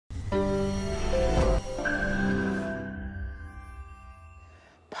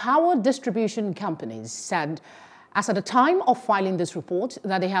power distribution companies said, as at the time of filing this report,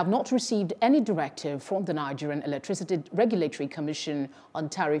 that they have not received any directive from the Nigerian Electricity Regulatory Commission on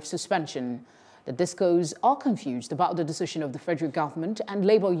tariff suspension. The DISCOs are confused about the decision of the federal government and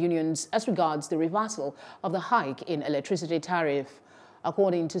labor unions as regards the reversal of the hike in electricity tariff.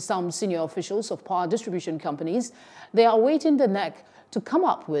 According to some senior officials of power distribution companies, they are awaiting the NEC to come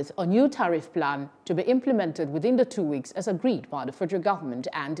up with a new tariff plan to be implemented within the 2 weeks as agreed by the federal government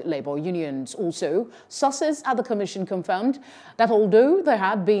and labor unions. Also, sources at the commission confirmed that although there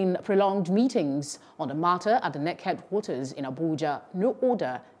had been prolonged meetings on the matter at the NEC headquarters in Abuja, no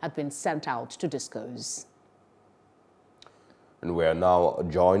order had been sent out to DISCOs. And we are now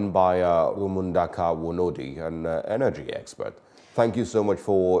joined by Rumundaka Wonodi, an energy expert. Thank you so much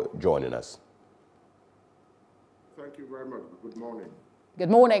for joining us. Thank you very much. Good morning. Good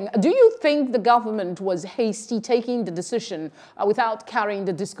morning. Do you think the government was hasty taking the decision without carrying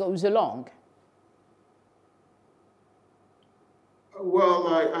the DISCOs along? Well,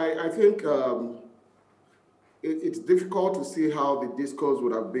 I think it's difficult to see how the DISCOs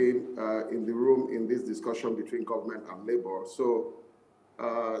would have been in the room in this discussion between government and labor. So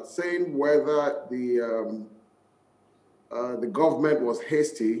saying whether the government was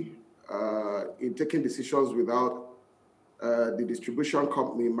hasty in taking decisions without the distribution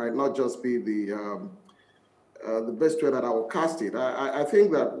company might not just be the best way that I will cast it. I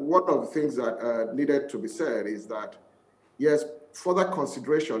think that one of the things that needed to be said is that, yes, further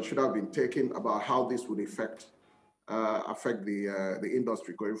consideration should have been taken about how this would affect the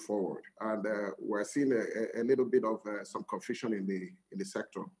industry going forward. And we're seeing a little bit of some confusion in the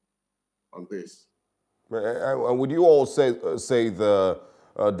sector on this. And would you all say the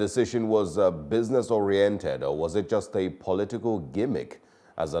decision was business-oriented, or was it just a political gimmick,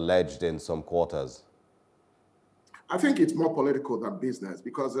 as alleged in some quarters? I think it's more political than business,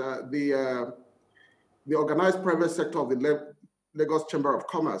 because the organized private sector of the Lagos Chamber of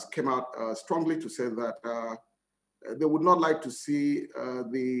Commerce came out strongly to say that they would not like to see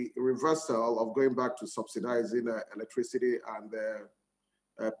the reversal of going back to subsidizing electricity and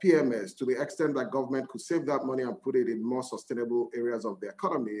PMS to the extent that government could save that money and put it in more sustainable areas of the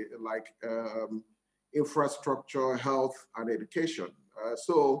economy, like infrastructure, health, and education.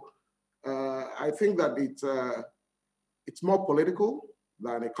 So I think that it's more political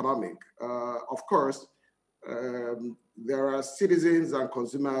than economic. Of course, there are citizens and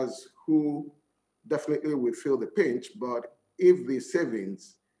consumers who definitely will feel the pinch, but if the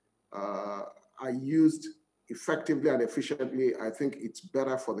savings are used effectively and efficiently, I think it's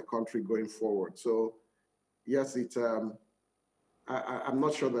better for the country going forward. So yes, I'm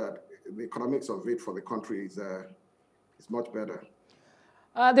not sure that the economics of it for the country is much better.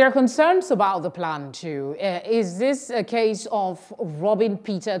 There are concerns about the plan too. Is this a case of robbing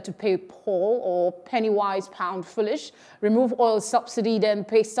Peter to pay Paul, or penny wise, pound foolish? Remove oil subsidy, then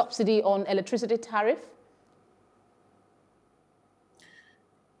pay subsidy on electricity tariff?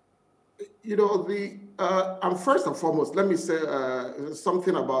 You know, and first and foremost, let me say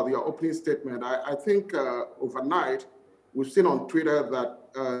something about your opening statement. I think overnight, we've seen on Twitter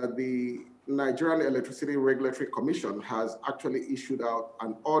that the Nigerian Electricity Regulatory Commission has actually issued out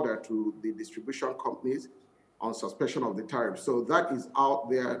an order to the distribution companies on suspension of the tariff. So that is out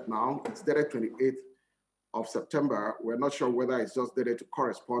there now. It's dated 28th of September. We're not sure whether it's just dated to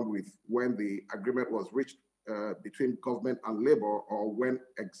correspond with when the agreement was reached between government and labor, or when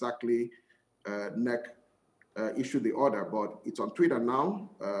exactly NEC issued the order, but it's on Twitter now,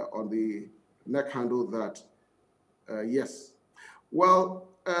 on the NEC handle that, yes. Well,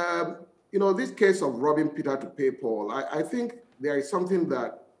 you know, this case of robbing Peter to pay Paul, I think there is something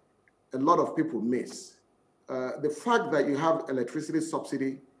that a lot of people miss. The fact that you have electricity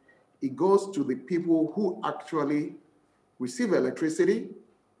subsidy, it goes to the people who actually receive electricity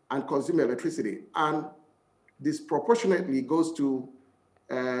and consume electricity, and disproportionately goes to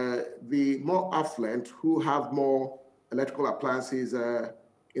the more affluent who have more electrical appliances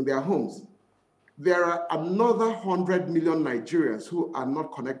in their homes. There are another 100 million Nigerians who are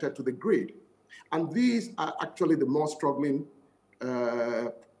not connected to the grid. And these are actually the more struggling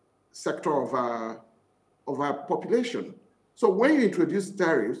sector of our population. So when you introduce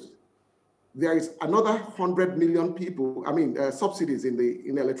tariffs, there is another 100 million people, subsidies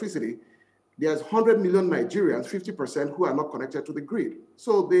in electricity. There's 100 million Nigerians, 50%, who are not connected to the grid.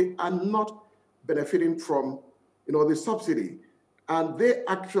 So they are not benefiting from, the subsidy. And they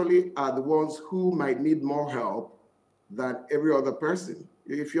actually are the ones who might need more help than every other person,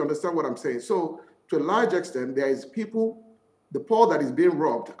 if you understand what I'm saying. So to a large extent, there is people, the poor that is being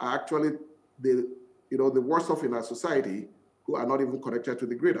robbed are actually the worst off in our society, who are not even connected to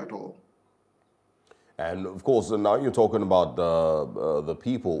the grid at all. And of course, now you're talking about the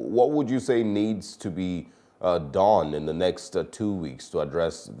people. What would you say needs to be done in the next 2 weeks to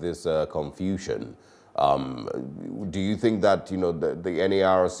address this confusion? Do you think that the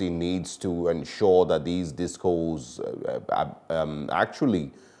NERC needs to ensure that these discos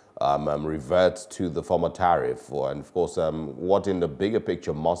actually revert to the former tariff? And of course, what in the bigger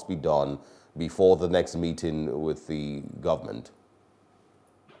picture must be done before the next meeting with the government?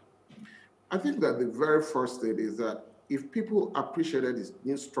 I think that the very first thing is that if people appreciated this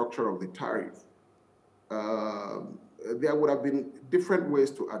new structure of the tariff, there would have been different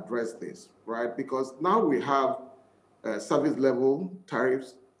ways to address this, right? Because now we have service level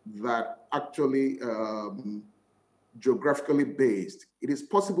tariffs that actually geographically based. It is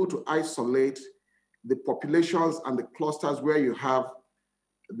possible to isolate the populations and the clusters where you have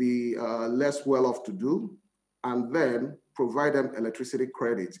the less well-off to do, and then provide them electricity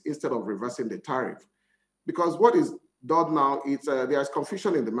credits instead of reversing the tariff. Because what is done now, there's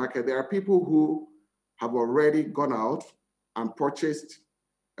confusion in the market. There are people who have already gone out and purchased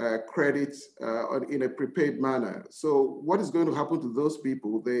credits in a prepaid manner. So what is going to happen to those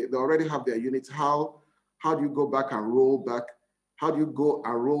people? They already have their units. How do you go back and roll back? How do you go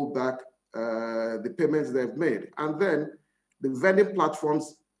and roll back the payments they've made? And then the vending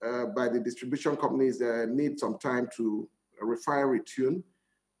platforms by the distribution companies need some time to refine, retune.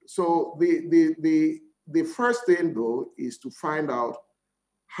 So the first thing though is to find out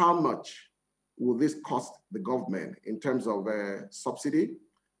how much will this cost the government in terms of subsidy,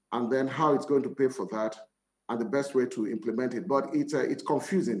 and then how it's going to pay for that, and the best way to implement it. But it's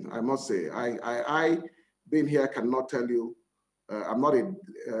confusing, I must say. I being here, cannot tell you. I'm not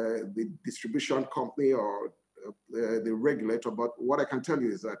the distribution company or the regulator, but what I can tell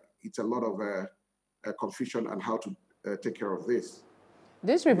you is that it's a lot of confusion on how to take care of this.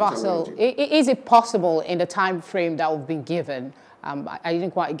 This reversal, is it possible in the time frame that we've been given? I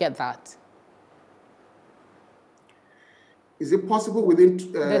didn't quite get that. Is it possible within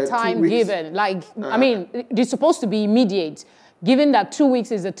the time 2 weeks? Given? Like, I mean, it's supposed to be immediate. Given that 2 weeks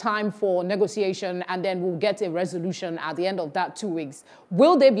is the time for negotiation and then we'll get a resolution at the end of that 2 weeks,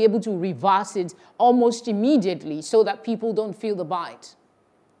 will they be able to reverse it almost immediately so that people don't feel the bite?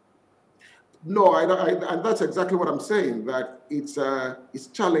 No, and that's exactly what I'm saying, that it's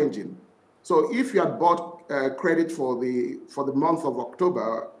challenging. So if you had bought credit for the month of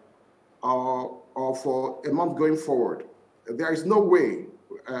October or for a month going forward, there is no way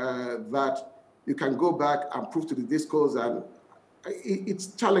that you can go back and prove to the discos, and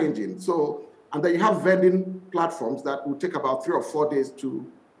it's challenging. So, and then you have vending platforms that will take about 3 or 4 days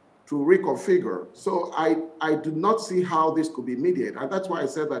to reconfigure. So I do not see how this could be immediate. And that's why I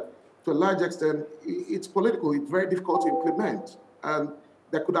said that to a large extent, it's political, it's very difficult to implement. And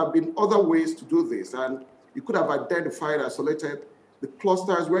there could have been other ways to do this. And you could have identified, isolated the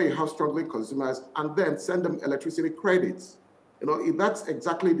clusters where you have struggling consumers and then send them electricity credits. That's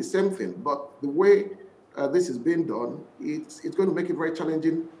exactly the same thing. But the way this is being done, it's going to make it very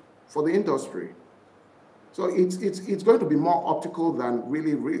challenging for the industry. So it's going to be more optical than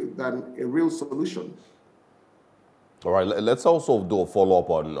than a real solution. All right, let's also do a follow-up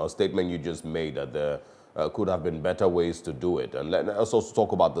on a statement you just made that there could have been better ways to do it. And let's also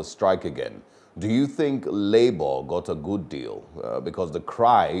talk about the strike again. Do you think Labour got a good deal? Because the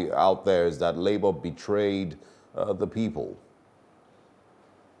cry out there is that Labour betrayed the people.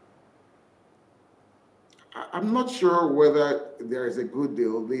 I'm not sure whether there is a good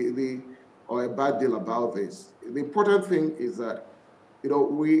deal or a bad deal about this. The important thing is that,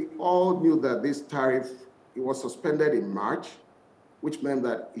 we all knew that this tariff, it was suspended in March, which meant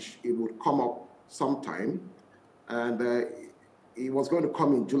that it would come up sometime. And it was going to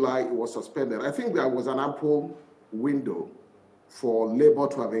come in July, it was suspended. I think there was an ample window for Labour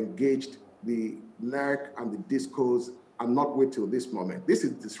to have engaged the NERC and the discos and not wait till this moment. This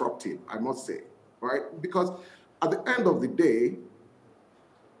is disruptive, I must say, right? Because at the end of the day,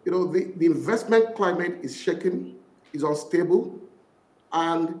 the investment climate is shaken, is unstable,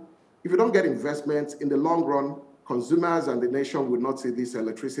 and if you don't get investments in the long run, consumers and the nation will not see this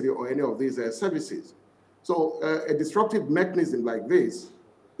electricity or any of these services. So a disruptive mechanism like this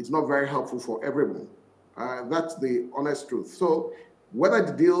is not very helpful for everyone. That's the honest truth. So whether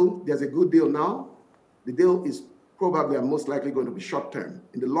there's a good deal now, the deal is probably and most likely going to be short term.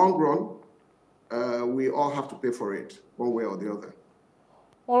 In the long run, we all have to pay for it one way or the other.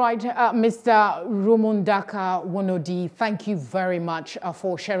 All right, Mr. Rumundaka Wonodi, thank you very much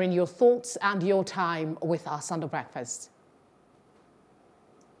for sharing your thoughts and your time with us on The Breakfast.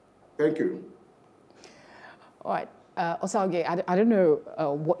 Thank you. All right. Osalge, I don't know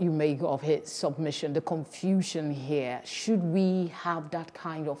what you make of his submission, the confusion here. Should we have that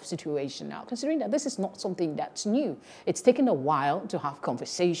kind of situation now, considering that this is not something that's new? It's taken a while to have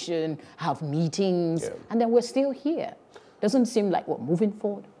conversation, have meetings, and then we're still here. Doesn't seem like we're moving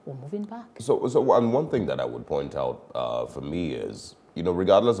forward, we're moving back. So one thing that I would point out for me is, you know,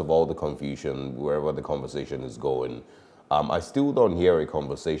 regardless of all the confusion, wherever the conversation is going, I still don't hear a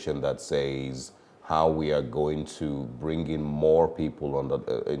conversation that says how we are going to bring in more people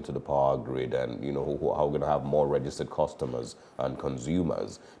into the power grid, and you know how we're going to have more registered customers and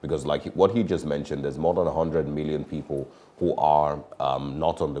consumers. Because like what he just mentioned, there's more than 100 million people who are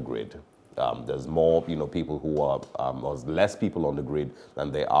not on the grid. There's more, you know, people who are, or less people on the grid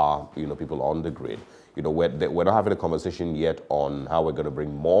than there are, you know, people on the grid. You know, we're not having a conversation yet on how we're going to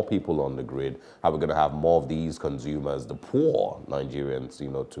bring more people on the grid, how we're going to have more of these consumers, the poor Nigerians, you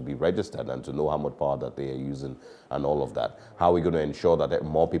know, to be registered and to know how much power that they are using and all of that. How are we going to ensure that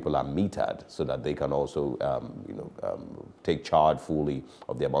more people are metered so that they can also, take charge fully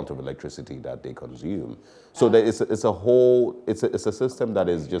of the amount of electricity that they consume. So it's a system that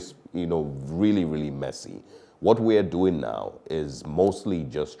is just, you know, really, really messy. What we're doing now is mostly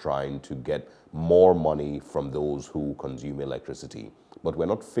just trying to get more money from those who consume electricity. But we're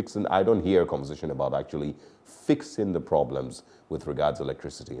not fixing, I don't hear a conversation about actually fixing the problems with regards to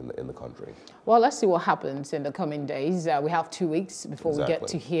electricity in the country. Well, let's see what happens in the coming days. We have 2 weeks before we get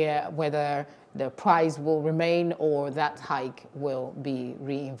to hear whether the price will remain or that hike will be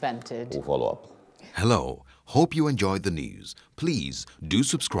reinvented. We'll follow up. Hello. Hope you enjoyed the news. Please do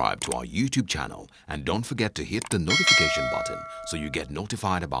subscribe to our YouTube channel and don't forget to hit the notification button so you get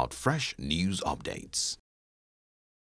notified about fresh news updates.